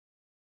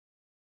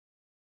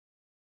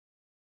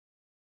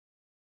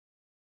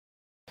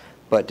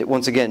But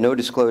once again, no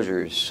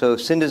disclosures. So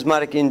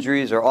syndesmotic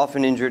injuries are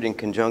often injured in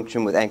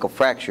conjunction with ankle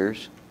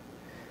fractures.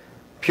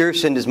 Pure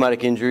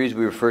syndesmotic injuries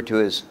we refer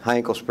to as high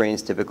ankle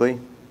sprains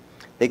typically.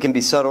 They can be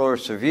subtle or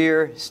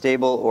severe,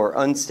 stable or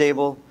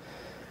unstable.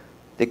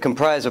 They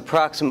comprise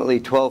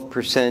approximately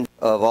 12%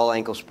 of all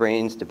ankle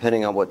sprains,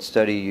 depending on what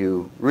study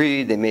you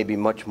read. They may be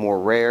much more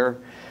rare.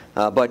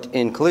 But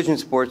in collision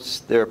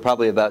sports, they're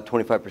probably about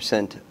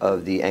 25%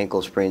 of the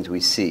ankle sprains we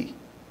see.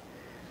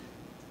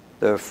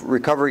 The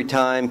recovery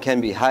time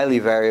can be highly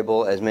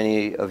variable, as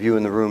many of you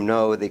in the room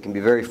know. They can be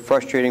very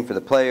frustrating for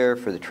the player,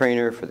 for the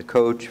trainer, for the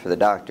coach, for the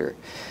doctor.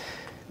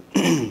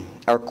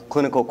 Our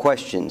clinical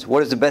questions.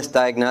 What is the best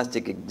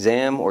diagnostic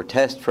exam or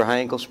test for high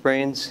ankle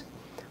sprains?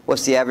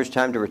 What's the average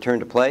time to return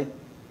to play?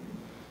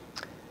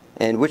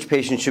 And which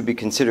patients should be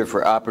considered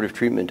for operative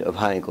treatment of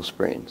high ankle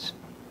sprains?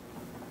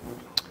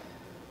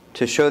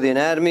 To show the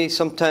anatomy,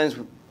 sometimes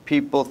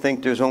people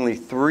think there's only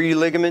 3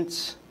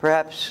 ligaments,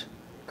 perhaps,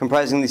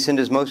 comprising the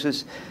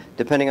syndesmosis.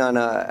 Depending on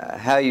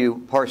how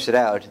you parse it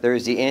out, there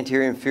is the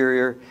anterior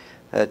inferior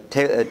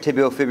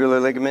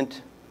tibiofibular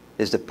ligament.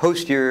 There's the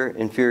posterior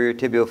inferior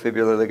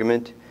tibiofibular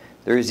ligament.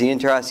 There is the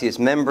interosseous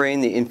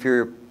membrane, the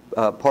inferior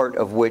part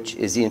of which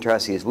is the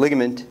interosseous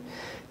ligament. And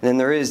then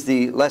there is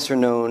the lesser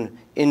known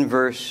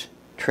inverse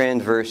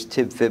transverse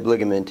tib-fib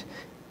ligament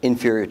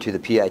inferior to the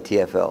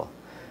PITFL.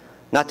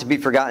 Not to be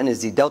forgotten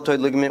is the deltoid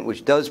ligament,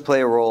 which does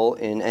play a role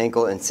in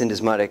ankle and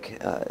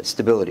syndesmotic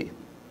stability,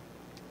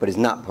 but is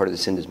not part of the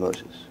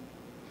syndesmosis.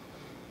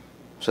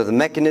 So the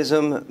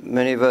mechanism,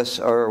 many of us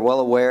are well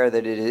aware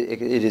that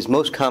it is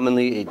most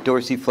commonly a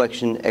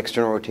dorsiflexion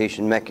external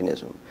rotation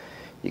mechanism.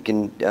 You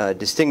can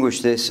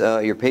distinguish this.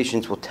 Your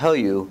patients will tell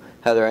you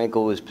how their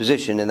ankle is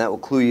positioned, and that will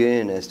clue you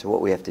in as to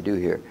what we have to do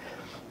here.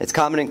 It's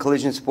common in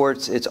collision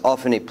sports. It's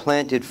often a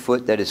planted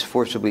foot that is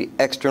forcibly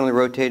externally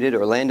rotated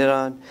or landed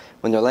on.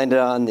 When they're landed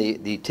on,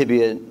 the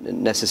tibia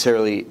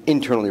necessarily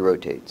internally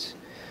rotates.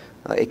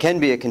 It can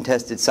be a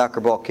contested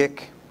soccer ball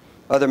kick.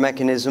 Other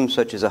mechanisms,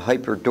 such as a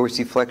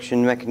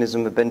hyperdorsiflexion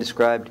mechanism, have been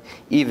described,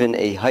 even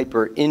a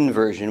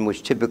hyperinversion,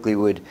 which typically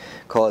would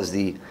cause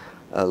the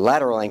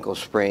lateral ankle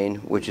sprain,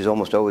 which is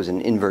almost always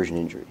an inversion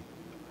injury.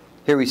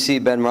 Here we see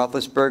Ben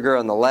Roethlisberger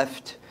on the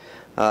left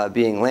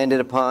being landed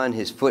upon.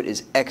 His foot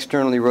is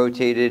externally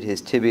rotated.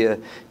 His tibia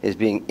is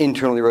being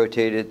internally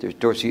rotated. There's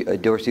a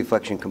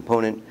dorsiflexion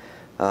component,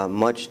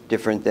 much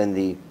different than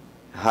the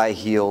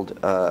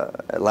high-heeled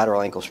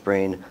lateral ankle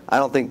sprain. I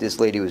don't think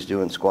this lady was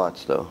doing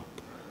squats, though.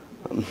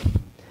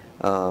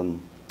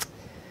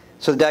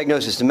 So the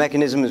diagnosis, the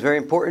mechanism is very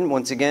important.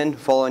 Once again,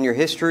 fall on your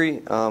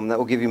history. That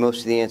will give you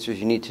most of the answers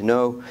you need to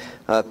know.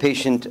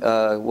 Patient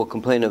will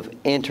complain of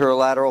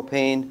anterolateral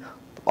pain,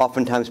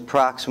 oftentimes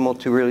proximal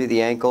to really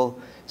the ankle.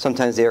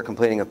 Sometimes they are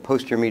complaining of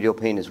posterior medial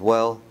pain as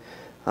well.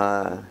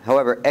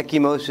 However,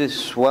 ecchymosis,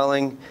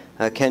 swelling,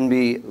 can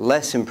be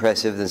less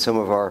impressive than some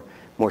of our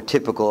more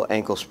typical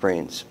ankle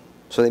sprains.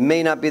 So they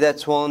may not be that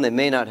swollen, they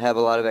may not have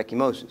a lot of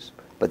ecchymosis,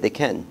 but they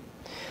can.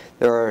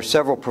 There are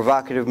several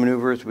provocative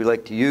maneuvers we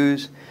like to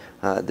use.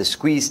 The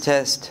squeeze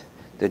test,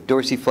 the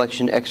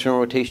dorsiflexion external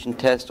rotation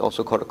test,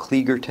 also called a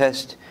Klieger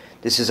test.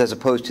 This is as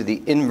opposed to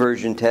the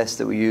inversion test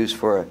that we use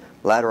for a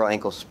lateral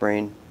ankle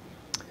sprain.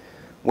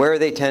 Where are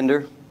they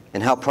tender,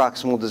 and how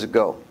proximal does it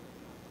go?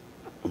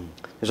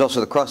 There's also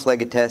the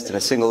cross-legged test and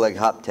a single leg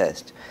hop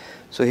test.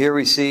 So here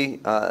we see,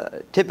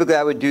 typically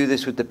I would do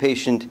this with the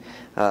patient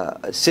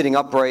sitting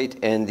upright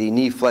and the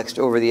knee flexed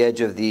over the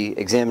edge of the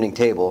examining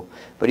table.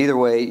 But either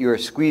way, you're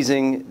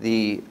squeezing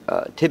the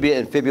tibia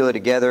and fibula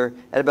together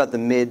at about the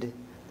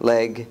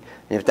mid-leg.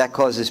 And if that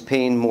causes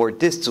pain more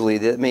distally,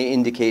 that may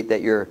indicate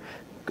that you're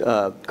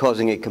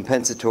causing a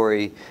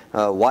compensatory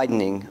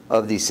widening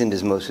of the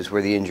syndesmosis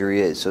where the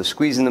injury is. So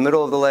squeeze in the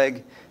middle of the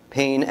leg,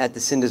 pain at the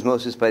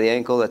syndesmosis by the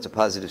ankle, that's a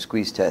positive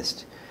squeeze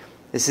test.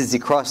 This is the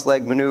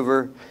cross-leg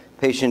maneuver.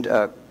 Patient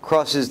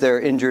crosses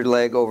their injured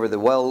leg over the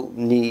well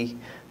knee.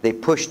 They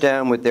push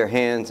down with their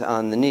hands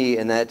on the knee,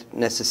 and that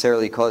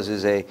necessarily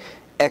causes a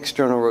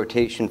external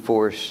rotation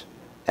force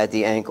at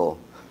the ankle.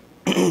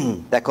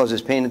 That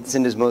causes pain at the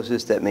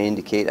syndesmosis. That may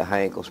indicate a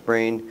high ankle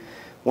sprain.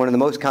 One of the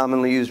most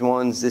commonly used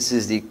ones, this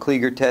is the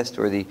Klieger test,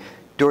 or the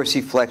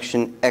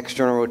dorsiflexion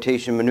external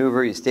rotation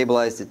maneuver. You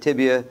stabilize the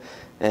tibia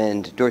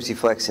and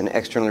dorsiflex and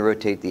externally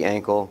rotate the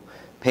ankle.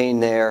 Pain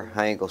there,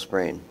 high ankle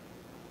sprain.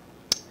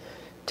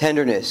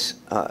 Tenderness.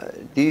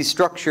 These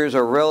structures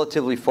are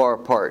relatively far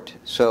apart,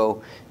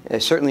 so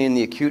certainly in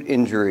the acute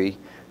injury,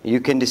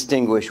 you can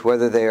distinguish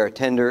whether they are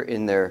tender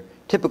in their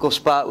typical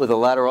spot with a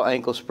lateral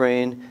ankle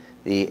sprain,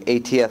 the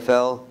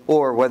ATFL,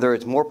 or whether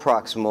it's more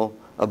proximal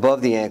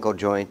above the ankle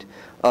joint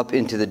up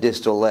into the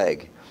distal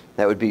leg.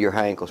 That would be your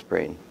high ankle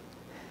sprain.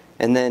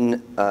 And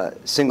then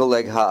single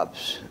leg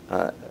hops.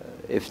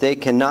 If they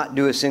cannot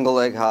do a single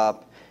leg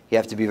hop, you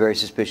have to be very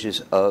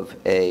suspicious of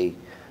a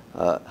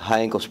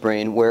high ankle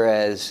sprain,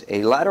 whereas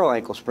a lateral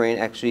ankle sprain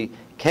actually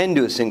can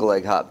do a single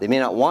leg hop. They may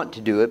not want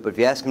to do it, but if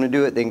you ask them to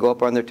do it, they can go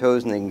up on their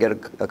toes and they can get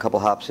a couple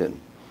hops in.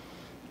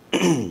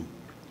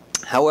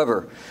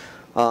 However,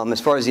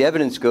 As far as the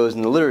evidence goes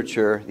in the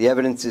literature, the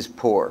evidence is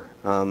poor.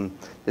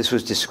 This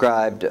was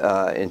described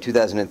in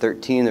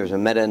 2013. There was a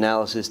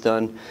meta-analysis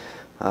done.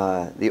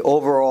 The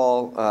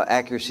overall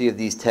accuracy of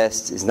these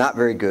tests is not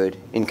very good.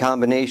 In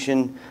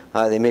combination,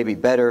 they may be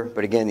better,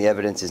 but again, the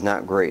evidence is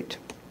not great.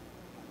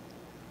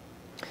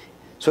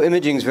 So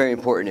imaging is very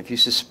important. If you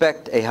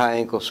suspect a high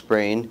ankle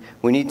sprain,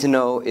 we need to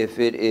know if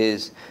it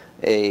is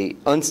a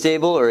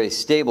unstable or a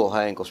stable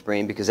high ankle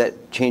sprain, because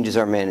that changes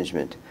our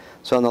management.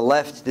 So on the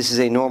left, this is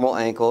a normal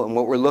ankle, and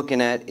what we're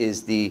looking at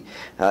is the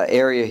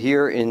area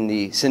here in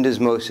the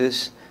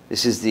syndesmosis.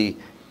 This is the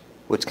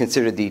what's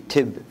considered the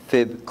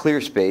tib-fib clear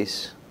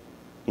space.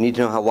 You need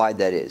to know how wide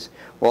that is.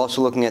 We're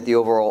also looking at the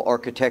overall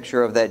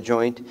architecture of that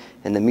joint,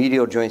 and the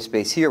medial joint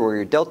space here where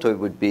your deltoid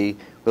would be.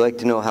 We like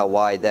to know how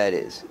wide that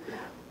is.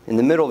 In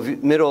the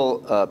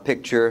middle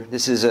picture,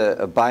 this is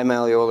a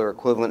bimalleolar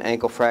equivalent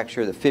ankle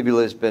fracture. The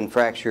fibula has been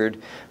fractured.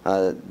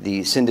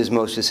 The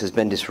syndesmosis has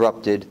been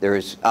disrupted. There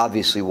is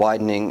obviously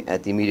widening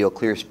at the medial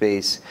clear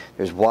space.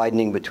 There's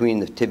widening between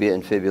the tibia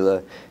and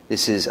fibula.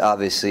 This is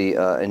obviously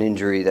an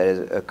injury that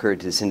has occurred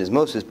to the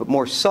syndesmosis. But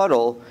more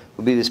subtle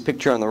would be this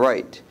picture on the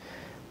right.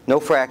 No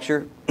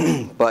fracture,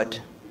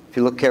 but if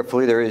you look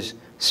carefully, there is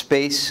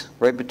space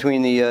right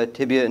between the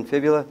tibia and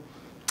fibula,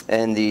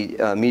 and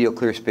the medial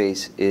clear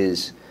space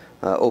is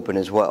open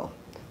as well.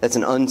 That's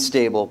an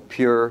unstable,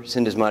 pure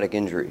syndesmotic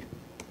injury.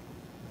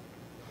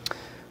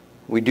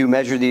 We do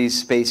measure these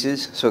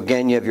spaces. So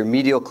again, you have your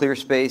medial clear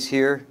space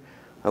here.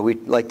 We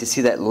like to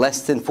see that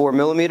less than 4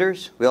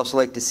 millimeters. We also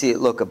like to see it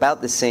look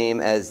about the same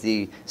as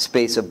the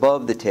space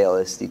above the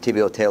talus, the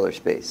tibial-talar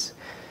space.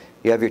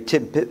 You have your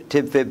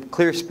tib-fib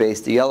clear space,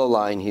 the yellow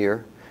line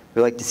here.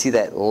 We like to see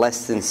that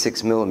less than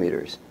 6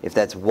 millimeters. If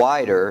that's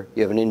wider,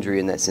 you have an injury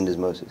in that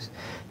syndesmosis.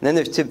 And then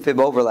there's tib-fib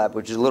overlap,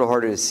 which is a little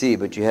harder to see,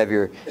 but you have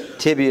your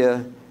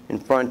tibia in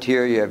front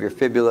here, you have your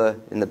fibula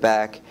in the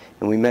back,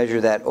 and we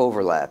measure that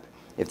overlap.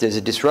 If there's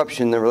a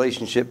disruption in the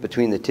relationship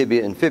between the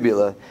tibia and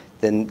fibula,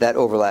 then that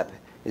overlap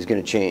is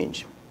going to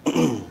change.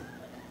 It'll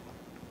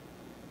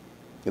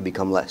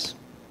become less.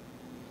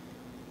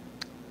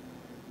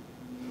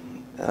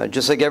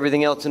 Just like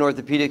everything else in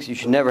orthopedics, you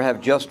should never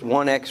have just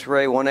one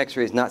x-ray. One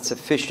x-ray is not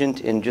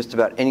sufficient in just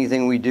about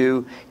anything we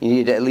do. You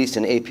need at least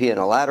an AP and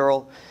a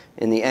lateral.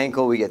 In the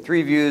ankle, we get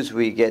 3 views.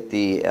 We get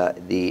the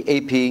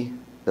AP,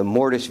 the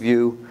mortise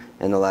view,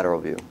 and the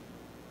lateral view.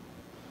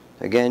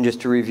 Again,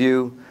 just to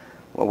review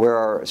where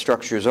our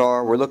structures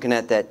are, we're looking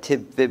at that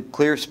tib-fib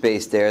clear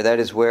space there. That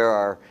is where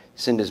our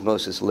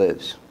syndesmosis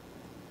lives.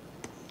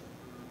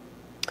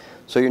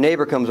 So your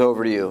neighbor comes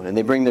over to you, and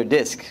they bring their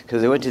disc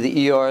because they went to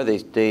the ER.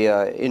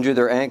 They injured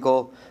their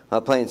ankle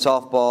playing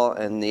softball,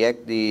 and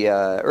the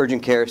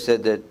urgent care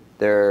said that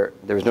there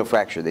was no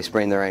fracture. They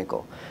sprained their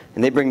ankle.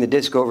 And they bring the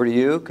disc over to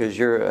you because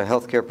you're a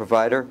healthcare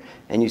provider,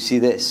 and you see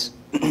this.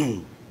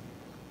 And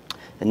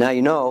now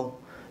you know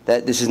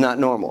that this is not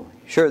normal.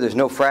 Sure, there's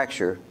no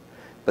fracture,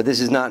 but this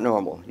is not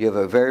normal. You have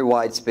a very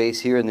wide space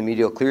here in the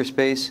medial clear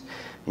space,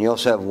 and you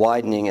also have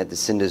widening at the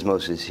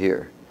syndesmosis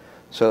here.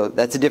 So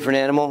that's a different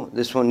animal.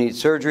 This one needs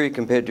surgery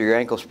compared to your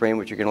ankle sprain,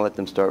 which you're going to let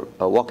them start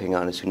walking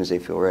on as soon as they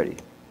feel ready.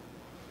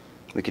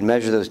 We can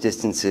measure those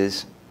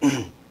distances.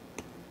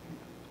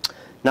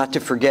 Not to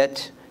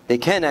forget, they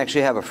can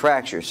actually have a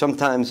fracture.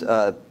 Sometimes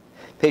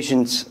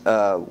patients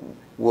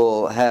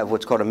will have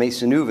what's called a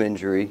Mason-Neuve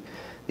injury.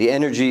 The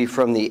energy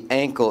from the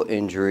ankle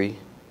injury,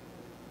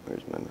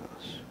 where's my mouse?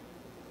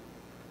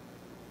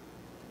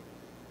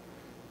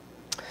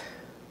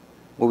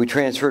 Will be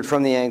transferred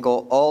from the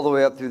ankle all the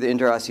way up through the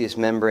interosseous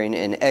membrane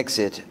and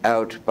exit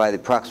out by the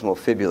proximal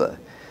fibula.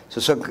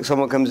 So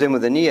someone comes in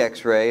with a knee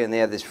x-ray and they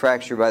have this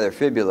fracture by their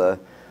fibula,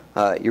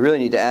 you really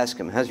need to ask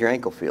them, how's your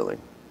ankle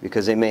feeling?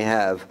 Because they may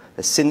have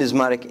a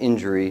syndesmotic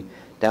injury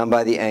down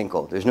by the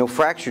ankle. There's no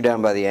fracture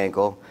down by the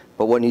ankle,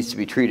 but what needs to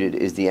be treated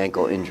is the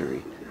ankle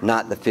injury,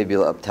 not the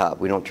fibula up top.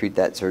 We don't treat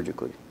that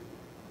surgically.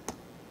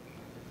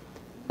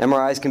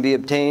 MRIs can be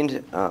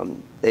obtained.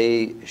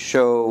 They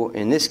show,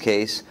 in this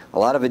case, a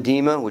lot of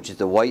edema, which is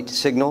the white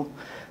signal.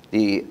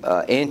 The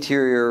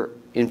anterior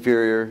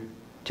inferior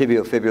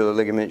tibiofibular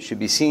ligament should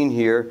be seen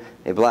here,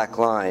 a black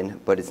line,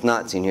 but it's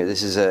not seen here.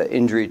 This is an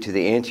injury to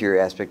the anterior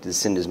aspect of the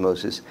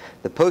syndesmosis.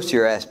 The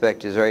posterior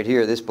aspect is right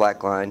here, this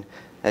black line.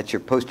 That's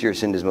your posterior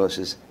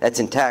syndesmosis. That's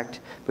intact,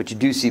 but you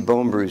do see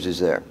bone bruises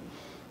there.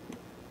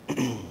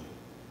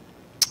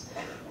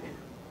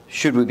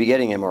 Should we be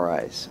getting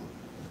MRIs?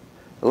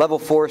 The Level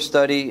 4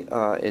 study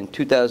in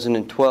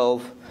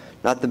 2012,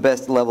 not the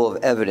best level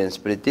of evidence,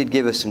 but it did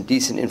give us some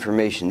decent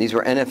information. These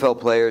were NFL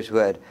players who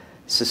had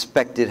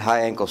suspected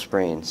high ankle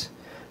sprains.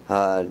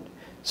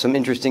 Some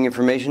interesting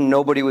information.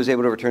 Nobody was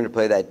able to return to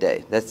play that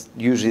day. That's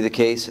usually the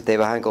case. If they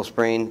have a high ankle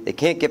sprain, they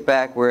can't get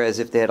back, whereas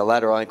if they had a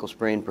lateral ankle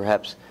sprain,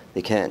 perhaps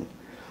they can.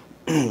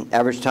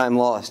 Average time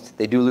lost.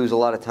 They do lose a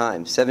lot of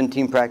time.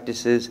 17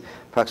 practices,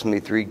 approximately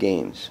 3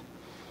 games.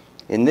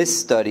 In this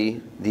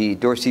study, the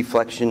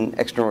dorsiflexion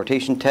external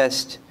rotation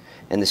test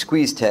and the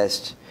squeeze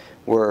test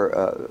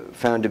were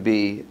found to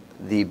be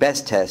the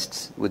best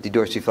tests with the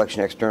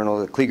dorsiflexion external,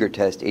 the Kliger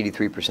test,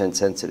 83%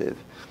 sensitive.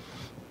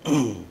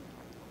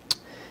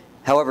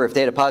 However, if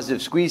they had a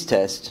positive squeeze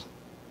test,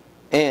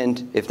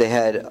 and if they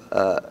had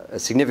a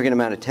significant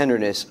amount of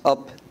tenderness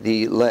up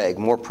the leg,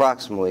 more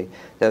proximally,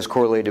 that was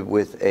correlated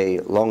with a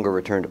longer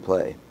return to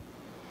play.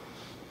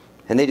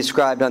 And they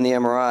described on the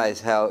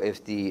MRIs how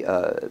if the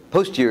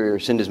posterior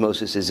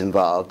syndesmosis is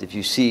involved, if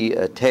you see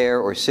a tear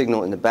or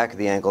signal in the back of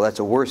the ankle, that's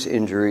a worse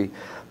injury.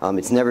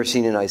 It's never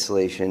seen in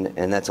isolation,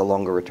 and that's a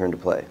longer return to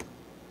play.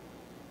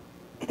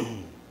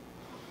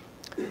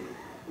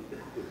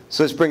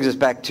 So this brings us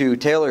back to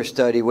Taylor's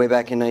study way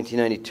back in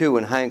 1992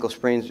 when high ankle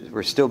sprains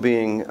were still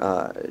being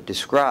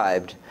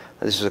described.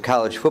 This was a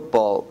college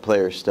football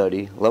player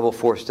study, level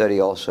 4 study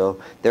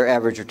also. Their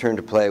average return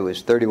to play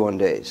was 31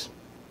 days.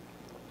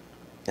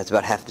 That's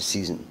about half the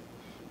season.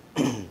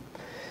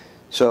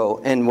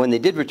 And when they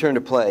did return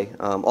to play,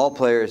 all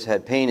players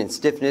had pain and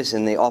stiffness,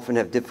 and they often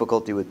have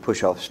difficulty with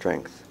push-off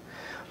strength.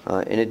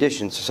 In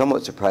addition,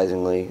 somewhat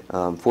surprisingly,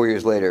 4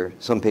 years later,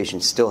 some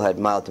patients still had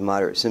mild to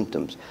moderate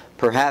symptoms,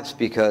 perhaps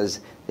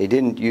because they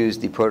didn't use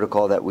the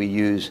protocol that we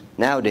use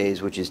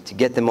nowadays, which is to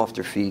get them off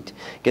their feet,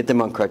 get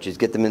them on crutches,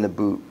 get them in the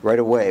boot right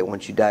away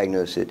once you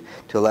diagnose it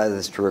to allow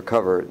this to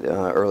recover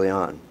early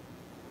on.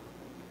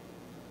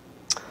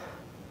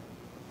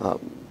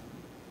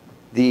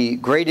 The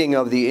grading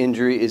of the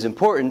injury is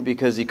important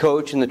because the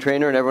coach and the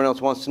trainer and everyone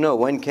else wants to know,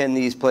 when can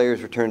these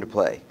players return to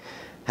play?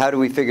 How do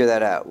we figure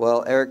that out?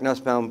 Well, Eric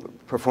Nussbaum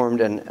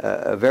performed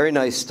a very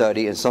nice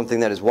study and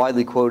something that is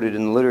widely quoted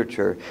in the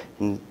literature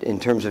in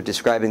terms of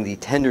describing the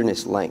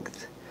tenderness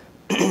length.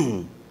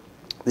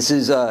 This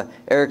is,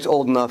 Eric's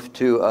old enough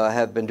to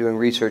have been doing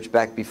research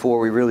back before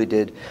we really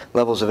did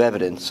levels of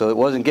evidence. So it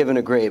wasn't given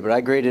a grade, but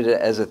I graded it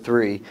as a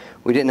 3.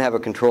 We didn't have a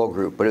control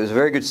group, but it was a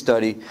very good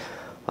study.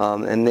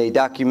 And they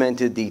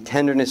documented the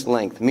tenderness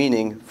length,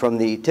 meaning from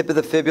the tip of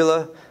the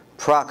fibula,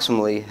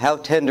 proximally, how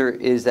tender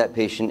is that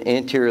patient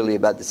anteriorly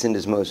about the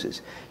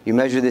syndesmosis. You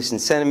measure this in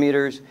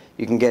centimeters,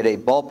 you can get a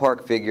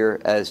ballpark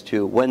figure as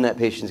to when that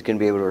patient is going to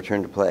be able to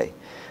return to play.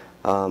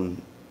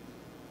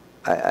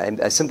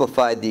 I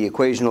simplified the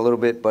equation a little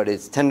bit, but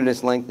it's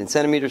tenderness length in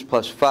centimeters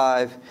plus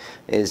 5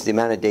 is the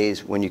amount of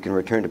days when you can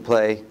return to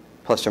play,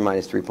 plus or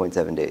minus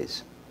 3.7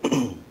 days.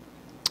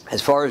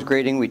 As far as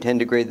grading, we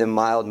tend to grade them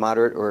mild,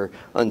 moderate, or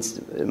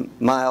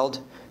mild,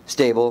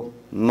 stable,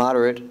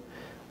 moderate,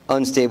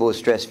 unstable with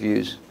stress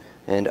views,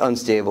 and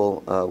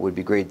unstable would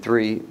be grade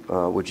 3,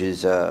 which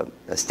is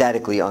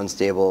statically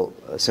unstable,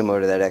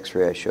 similar to that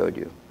x-ray I showed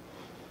you.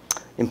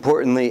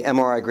 Importantly,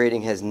 MRI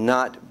grading has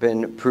not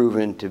been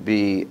proven to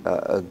be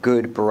a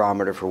good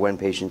barometer for when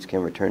patients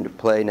can return to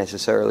play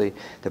necessarily.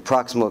 The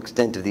proximal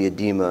extent of the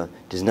edema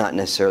does not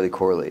necessarily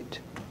correlate.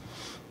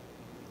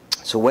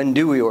 So when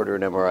do we order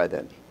an MRI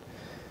then?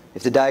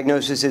 If the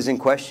diagnosis is in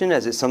question,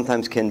 as it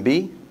sometimes can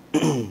be,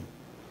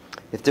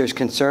 if there's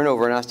concern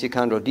over an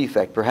osteochondral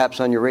defect, perhaps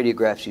on your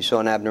radiographs you saw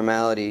an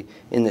abnormality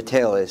in the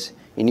talus,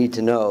 you need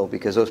to know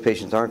because those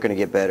patients aren't going to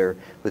get better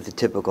with the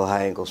typical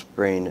high ankle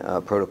sprain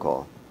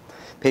protocol.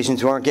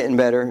 Patients who aren't getting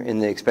better in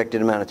the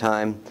expected amount of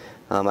time,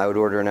 I would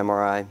order an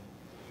MRI.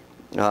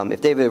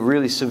 If they have a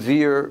really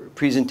severe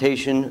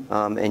presentation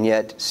and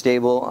yet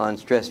stable on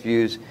stress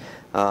views,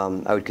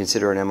 I would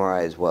consider an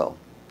MRI as well.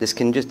 This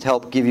can just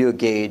help give you a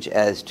gauge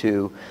as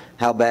to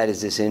how bad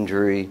is this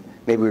injury.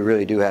 Maybe we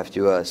really do have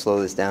to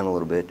slow this down a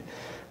little bit.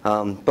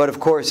 But of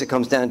course, it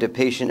comes down to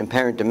patient and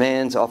parent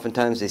demands.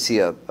 Oftentimes they see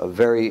a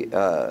very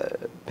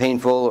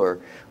painful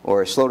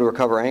or slow to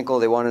recover ankle.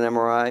 They want an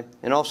MRI.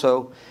 And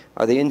also,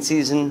 are they in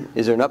season?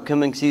 Is there an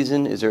upcoming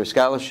season? Is there a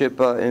scholarship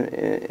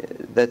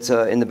that's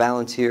in the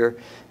balance here?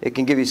 It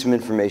can give you some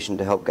information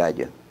to help guide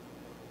you.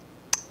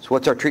 So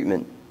what's our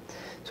treatment?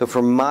 So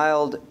for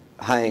mild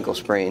high ankle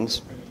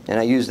sprains, and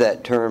I use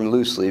that term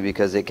loosely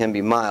because they can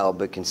be mild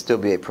but can still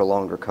be a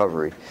prolonged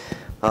recovery.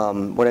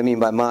 What I mean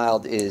by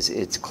mild is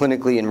it's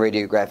clinically and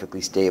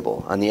radiographically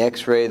stable. On the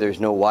x-ray, there's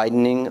no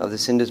widening of the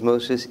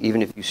syndesmosis,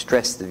 even if you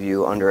stress the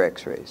view under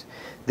x-rays.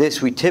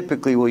 This, we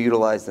typically will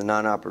utilize the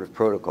non-operative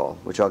protocol,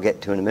 which I'll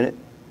get to in a minute.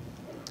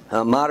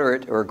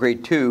 Moderate, or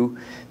grade 2,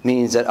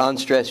 means that on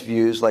stress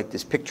views, like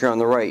this picture on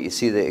the right, you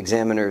see the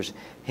examiner's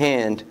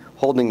hand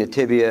holding the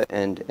tibia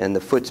and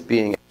the foot's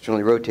being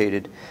externally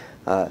rotated.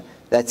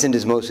 That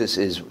syndesmosis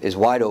is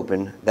wide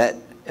open. That,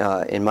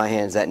 in my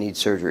hands, that needs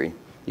surgery.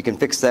 You can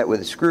fix that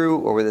with a screw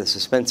or with a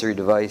suspensory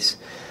device.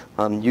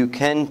 You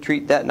can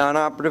treat that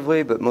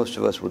non-operatively, but most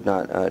of us would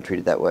not treat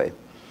it that way.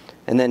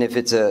 And then if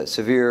it's a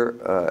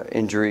severe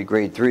injury,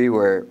 grade 3,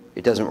 where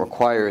it doesn't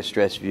require a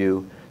stress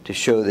view to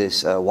show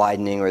this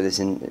widening or this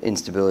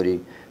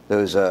instability,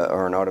 those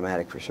are an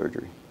automatic for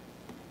surgery.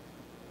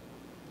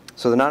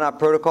 So the non-op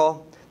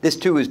protocol, this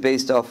too is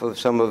based off of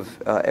some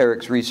of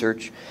Eric's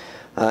research.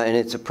 And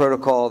it's a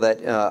protocol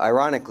that,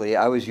 ironically,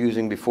 I was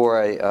using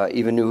before I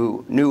even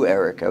knew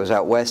Eric. I was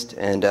out west,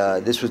 and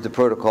this was the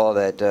protocol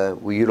that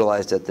we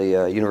utilized at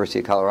the University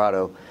of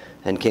Colorado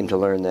and came to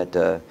learn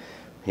that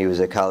he was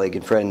a colleague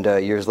and friend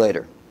years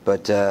later.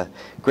 But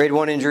grade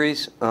 1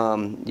 injuries,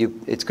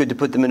 it's good to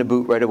put them in a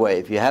boot right away.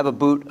 If you have a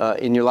boot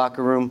in your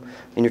locker room,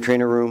 in your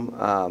trainer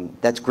room,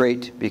 that's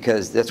great,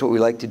 because that's what we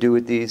like to do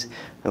with these.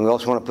 And we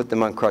also want to put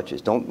them on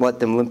crutches. Don't let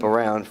them limp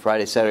around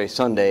Friday, Saturday,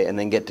 Sunday, and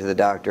then get to the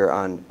doctor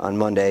on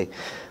Monday.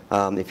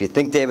 If you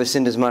think they have a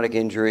syndesmotic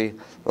injury,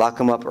 lock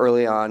them up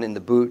early on in the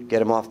boot, get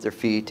them off their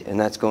feet, and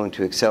that's going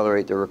to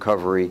accelerate their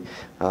recovery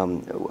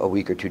a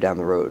week or two down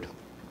the road.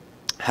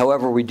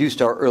 However, we do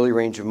start early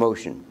range of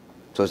motion,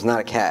 so it's not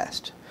a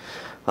cast.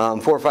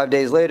 4 or 5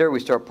 days later, we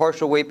start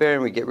partial weight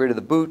bearing, we get rid of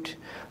the boot,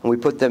 and we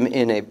put them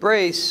in a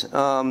brace,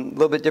 a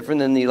little bit different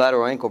than the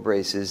lateral ankle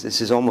braces.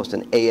 This is almost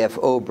an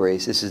AFO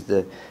brace. This is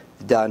the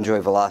down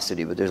joint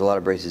velocity, but there's a lot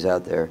of braces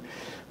out there.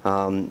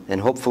 And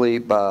hopefully,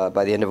 by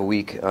the end of a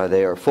week,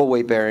 they are full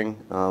weight bearing.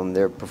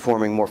 They're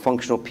performing more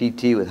functional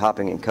PT with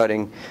hopping and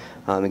cutting,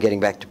 and getting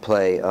back to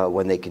play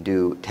when they can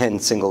do 10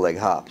 single leg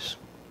hops.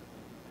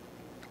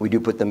 We do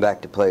put them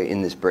back to play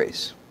in this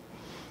brace.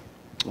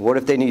 What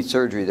if they need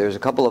surgery? There's a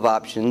couple of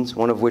options,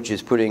 one of which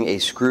is putting a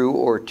screw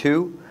or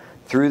two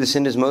through the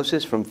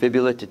syndesmosis from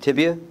fibula to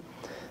tibia.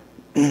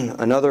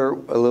 Another,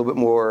 a little bit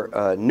more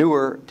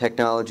newer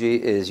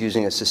technology is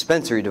using a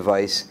suspensory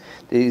device.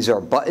 These are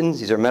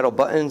buttons, these are metal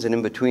buttons, and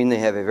in between they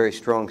have a very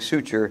strong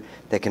suture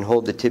that can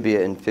hold the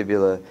tibia and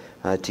fibula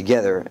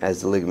together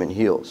as the ligament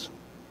heals.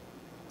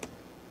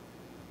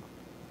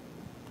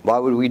 Why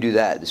would we do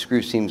that? The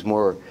screw seems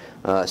more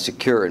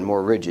secure and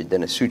more rigid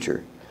than a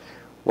suture.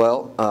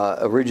 Well,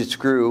 a rigid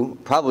screw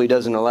probably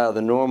doesn't allow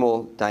the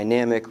normal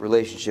dynamic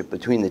relationship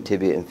between the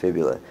tibia and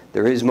fibula.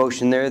 There is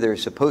motion there,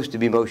 there's supposed to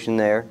be motion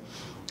there,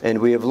 and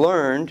we have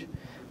learned,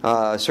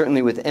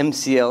 certainly with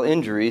MCL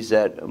injuries,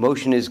 that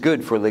motion is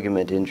good for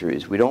ligament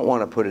injuries. We don't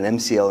want to put an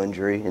MCL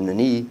injury in the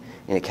knee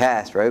in a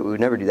cast, right? We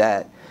would never do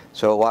that.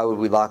 So why would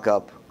we lock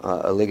up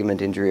a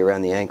ligament injury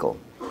around the ankle?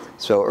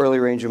 So early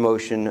range of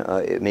motion,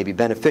 it may be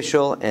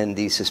beneficial, and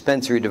the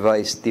suspensory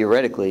device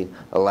theoretically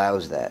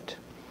allows that.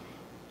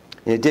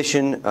 In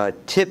addition,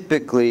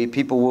 typically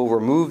people will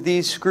remove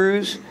these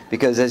screws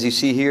because, as you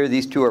see here,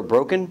 these two are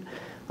broken.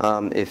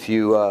 If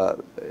you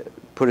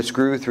put a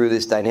screw through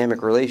this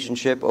dynamic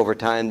relationship, over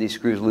time these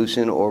screws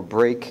loosen or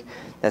break.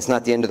 That's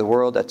not the end of the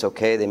world. That's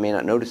okay. They may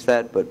not notice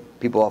that, but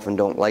people often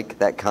don't like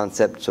that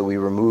concept, so we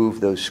remove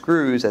those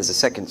screws as a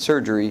second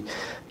surgery.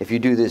 If you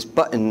do this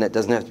button that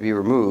doesn't have to be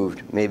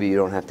removed, maybe you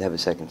don't have to have a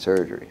second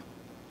surgery.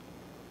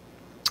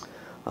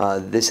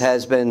 This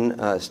has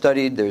been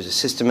studied. There's a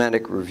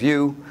systematic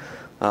review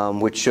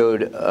which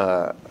showed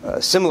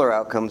similar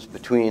outcomes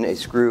between a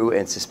screw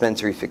and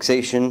suspensory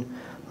fixation.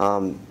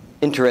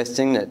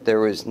 Interesting that there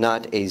was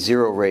not a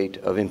zero rate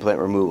of implant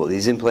removal.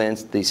 These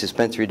implants, the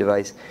suspensory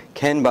device,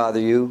 can bother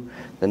you.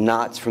 The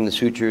knots from the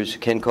sutures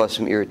can cause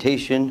some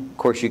irritation. Of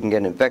course, you can get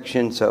an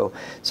infection, so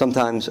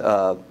sometimes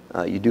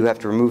you do have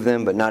to remove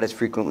them, but not as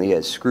frequently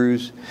as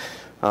screws.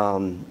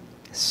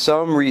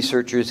 Some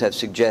researchers have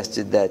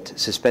suggested that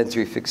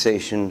suspensory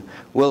fixation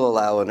will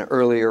allow an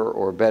earlier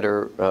or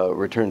better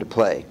return to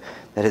play.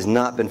 That has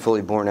not been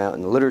fully borne out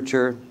in the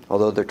literature,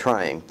 although they're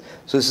trying.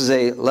 So this is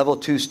a level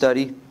 2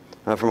 study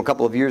from a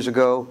couple of years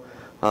ago.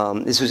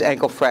 This was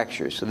ankle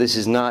fractures. So this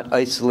is not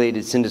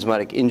isolated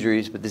syndesmotic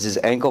injuries, but this is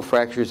ankle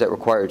fractures that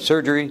required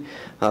surgery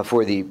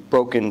for the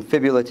broken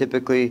fibula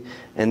typically.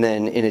 And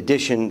then in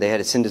addition, they had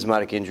a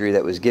syndesmotic injury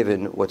that was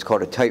given what's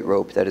called a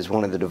tightrope. That is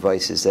one of the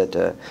devices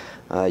that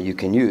you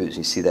can use.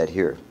 You see that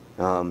here.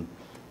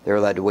 They're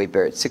allowed to weight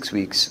bear at 6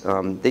 weeks.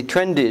 They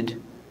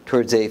trended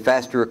towards a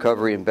faster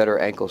recovery and better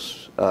ankle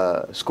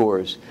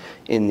scores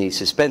in the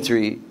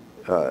suspensory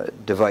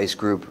device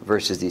group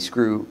versus the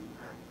screw,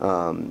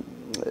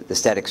 the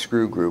static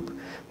screw group,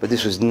 but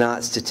this was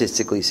not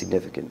statistically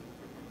significant.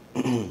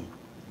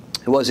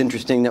 It was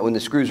interesting that when the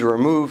screws were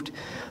removed,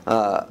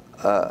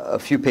 a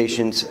few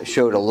patients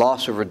showed a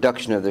loss or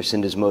reduction of their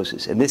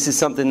syndesmosis. And this is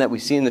something that we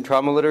see in the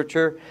trauma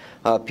literature.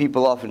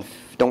 People often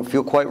don't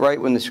feel quite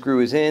right when the screw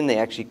is in. They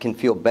actually can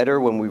feel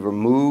better when we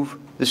remove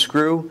the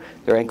screw.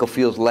 Their ankle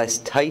feels less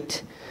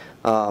tight.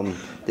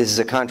 This is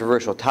a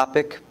controversial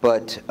topic,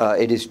 but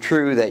it is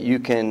true that you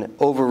can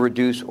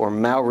over-reduce or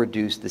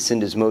mal-reduce the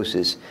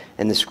syndesmosis,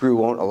 and the screw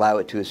won't allow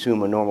it to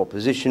assume a normal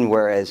position,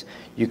 whereas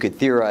you could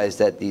theorize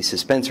that the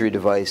suspensory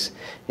device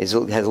has a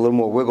little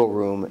more wiggle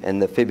room, and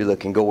the fibula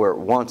can go where it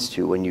wants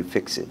to when you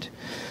fix it.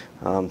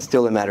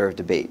 Still a matter of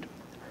debate.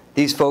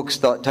 These folks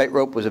thought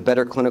tightrope was a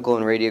better clinical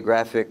and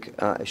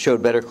radiographic,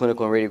 showed better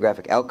clinical and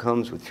radiographic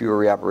outcomes with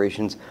fewer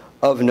reoperations.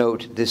 Of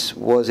note, this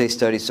was a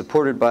study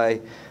supported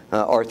by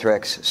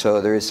Arthrex,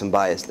 so there is some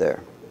bias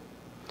there.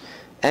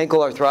 Ankle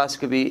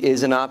arthroscopy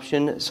is an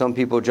option. Some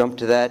people jump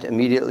to that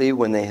immediately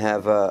when they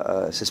have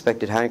a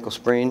suspected high ankle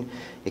sprain.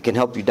 It can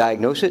help you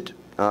diagnose it,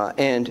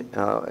 and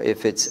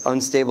if it's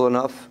unstable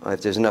enough,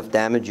 if there's enough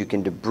damage, you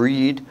can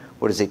debride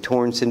what is a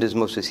torn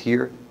syndesmosis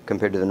here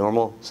compared to the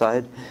normal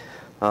side,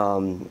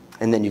 and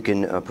then you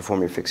can perform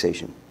your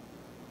fixation.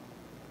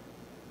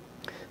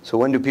 So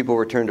when do people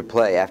return to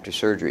play after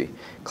surgery?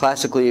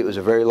 Classically, it was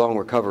a very long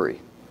recovery.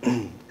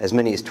 As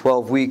many as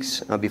 12 weeks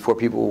before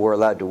people were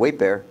allowed to weight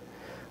bear.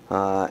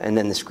 and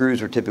then the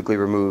screws were typically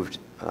removed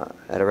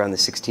at around the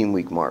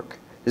 16-week mark.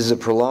 This is a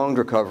prolonged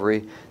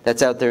recovery.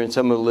 That's out there in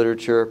some of the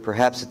literature.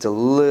 Perhaps it's a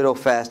little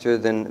faster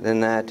than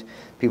that.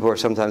 People are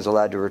sometimes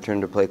allowed to return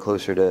to play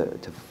closer to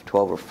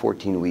 12 or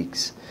 14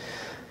 weeks.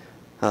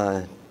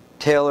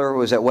 Taylor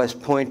was at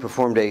West Point,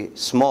 performed a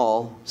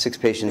small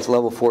 6-patient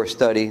level 4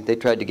 study. They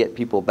tried to get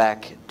people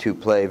back to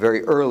play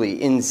very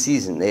early in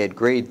season. They had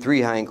grade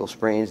 3 high ankle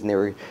sprains, and they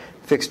were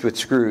fixed with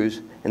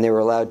screws, and they were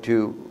allowed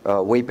to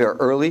weight bear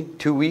early,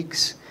 2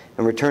 weeks,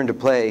 and return to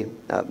play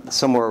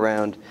somewhere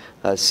around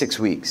 6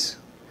 weeks.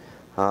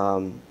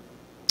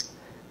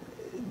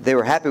 They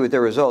were happy with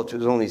their results. It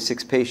was only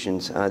 6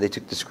 patients. They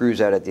took the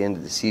screws out at the end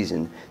of the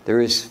season.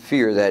 There is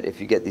fear that if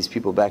you get these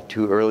people back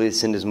too early, the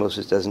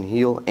syndesmosis doesn't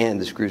heal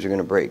and the screws are going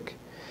to break.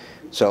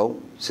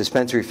 So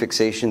suspensory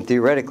fixation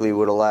theoretically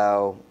would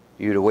allow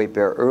you to weight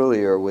bear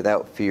earlier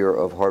without fear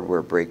of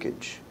hardware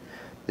breakage.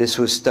 This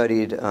was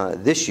studied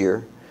this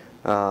year,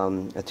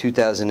 obviously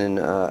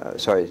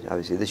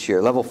this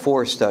year, level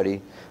 4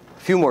 study. A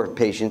few more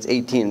patients,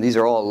 18. These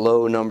are all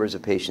low numbers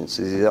of patients.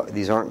 So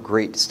these aren't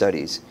great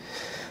studies.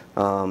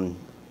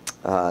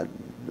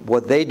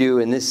 What they do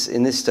in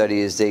this study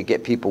is they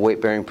get people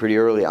weight bearing pretty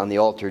early on the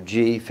Alter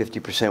G,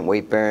 50%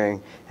 weight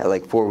bearing at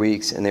like 4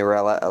 weeks, and they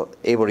were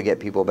able to get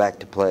people back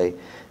to play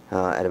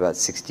at about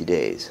 60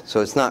 days. So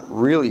it's not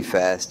really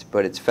fast,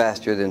 but it's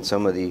faster than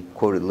some of the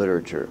quoted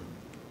literature.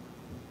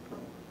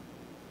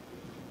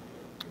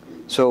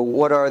 So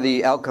what are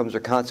the outcomes or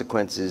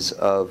consequences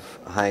of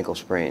high ankle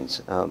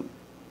sprains?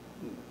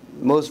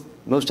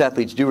 Most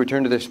athletes do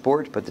return to their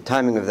sport, but the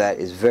timing of that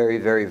is very,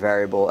 very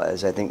variable,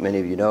 as I think many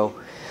of you know.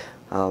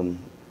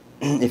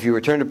 If you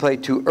return to play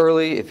too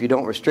early, if you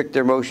don't restrict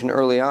their motion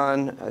early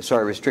on,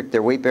 restrict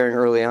their weight bearing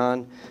early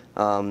on,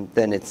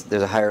 then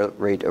there's a higher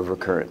rate of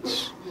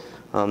recurrence.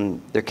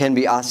 There can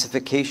be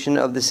ossification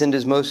of the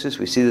syndesmosis.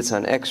 We see this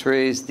on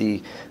X-rays.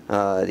 The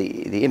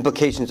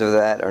implications of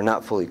that are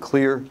not fully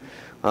clear.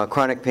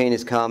 Chronic pain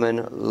is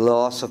common.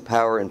 Loss of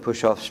power and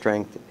push-off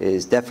strength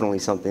is definitely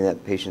something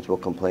that patients will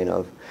complain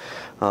of.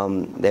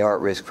 They are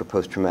at risk for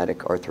post-traumatic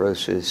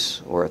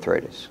arthrosis or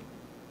arthritis.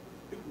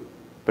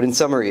 But in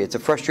summary, it's a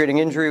frustrating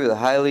injury with a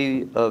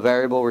highly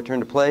variable return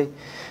to play.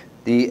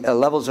 The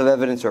levels of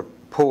evidence are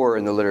poor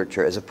in the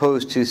literature. As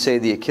opposed to, say,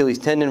 the Achilles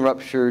tendon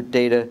rupture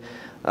data,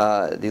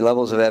 the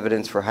levels of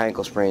evidence for high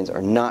ankle sprains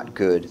are not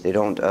good. They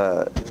don't,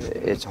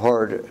 it's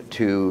hard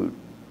to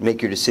make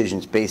your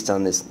decisions based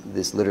on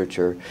this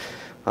literature.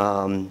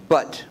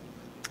 But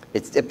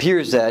it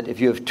appears that if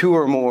you have 2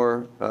 or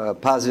more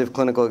positive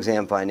clinical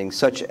exam findings,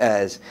 such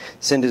as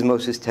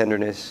syndesmosis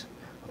tenderness,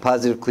 a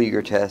positive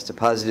Klieger test, a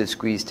positive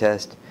squeeze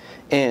test,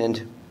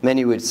 and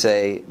many would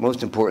say,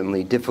 most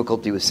importantly,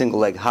 difficulty with single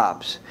leg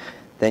hops,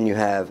 then you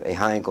have a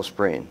high ankle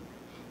sprain.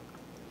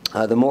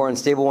 The more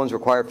unstable ones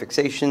require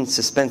fixation.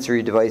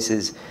 Suspensory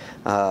devices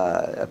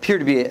appear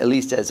to be at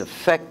least as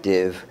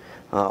effective.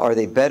 Are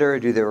they better?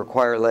 Do they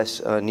require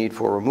less need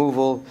for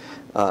removal?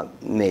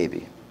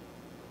 Maybe.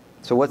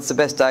 So what's the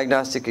best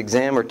diagnostic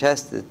exam or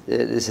test?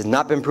 This has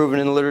not been proven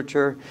in the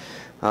literature.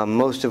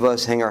 Most of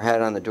us hang our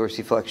hat on the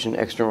dorsiflexion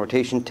external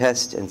rotation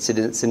test and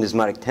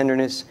syndesmotic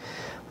tenderness.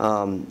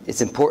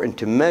 It's important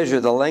to measure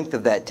the length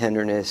of that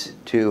tenderness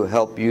to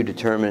help you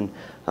determine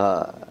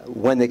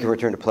when they can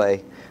return to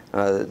play.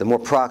 The more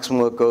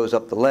proximal it goes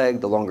up the leg,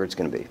 the longer it's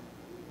going to be.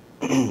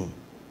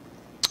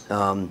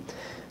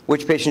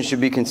 Which patients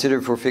should be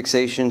considered for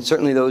fixation?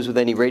 Certainly those with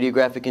any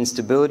radiographic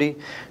instability.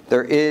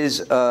 There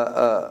is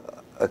a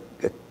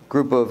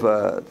group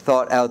of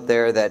thought out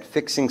there that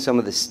fixing some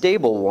of the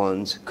stable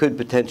ones could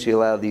potentially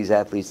allow these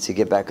athletes to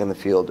get back on the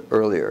field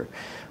earlier.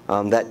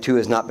 That too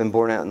has not been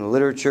borne out in the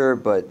literature,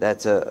 but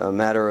that's a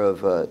matter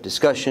of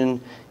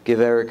discussion. Give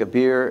Eric a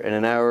beer in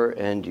an hour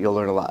and you'll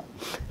learn a lot.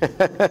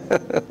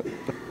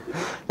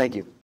 Thank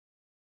you.